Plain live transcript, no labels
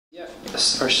Yeah,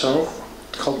 this is our song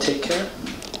called Take Care.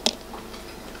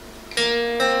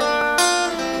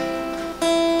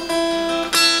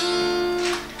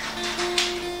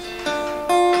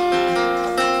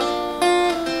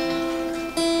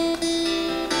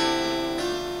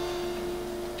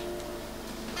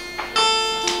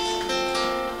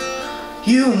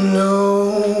 You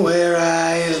know where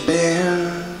I've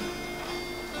been.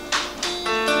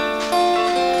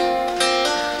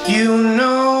 You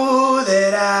know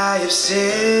that I have sinned,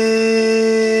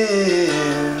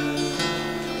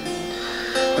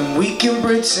 and we can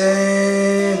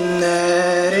pretend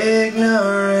that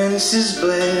ignorance is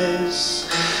bliss,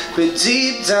 but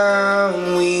deep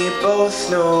down we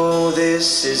both know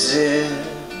this is it.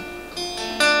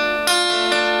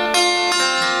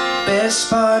 Best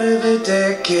part of a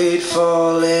decade,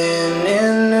 falling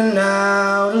in and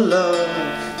out of love.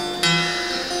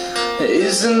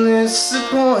 Isn't this the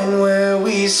point where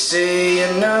we say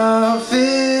enough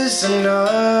is enough?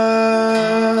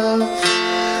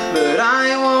 But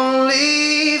I won't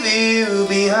leave you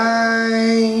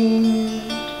behind.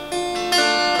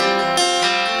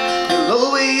 You'll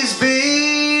always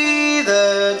be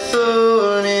that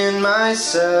thorn in my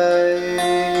side.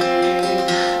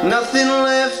 Nothing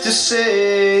left to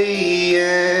say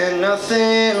and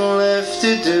nothing left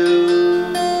to do.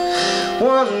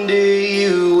 One day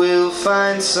you will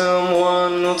find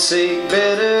someone who'll take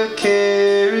better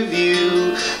care of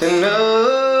you. And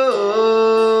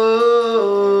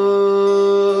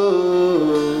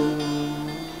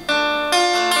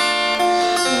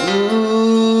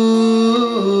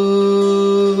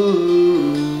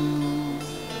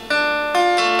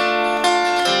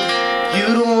you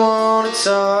don't want to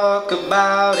talk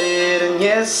about it, and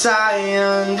yes, I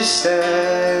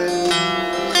understand.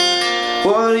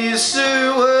 What use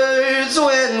are words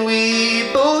when we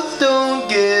both don't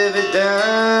give a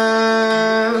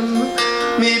damn?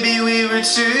 Maybe we were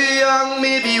too young,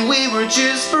 maybe we were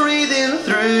just breathing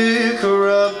through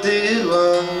corrupted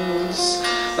lungs.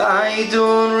 I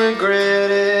don't regret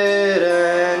it,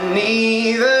 and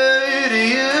neither do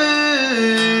you.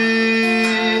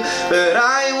 But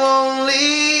I won't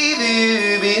leave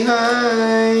you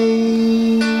behind.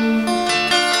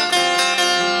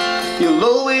 You'll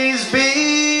always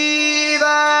be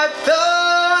that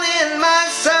thorn in my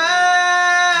side.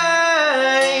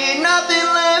 Nothing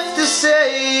left to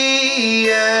say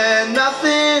and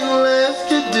nothing left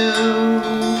to do.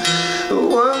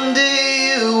 One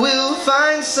day you will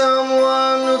find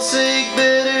someone who'll take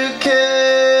better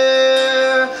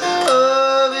care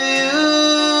of you.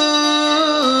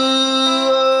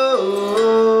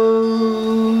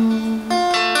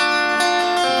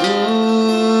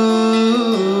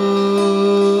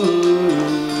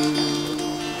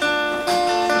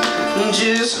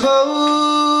 Just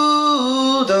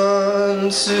hold on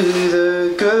to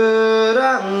the good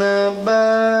and the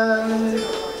bad.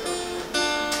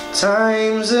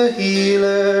 Time's a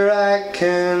healer, I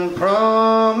can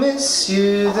promise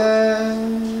you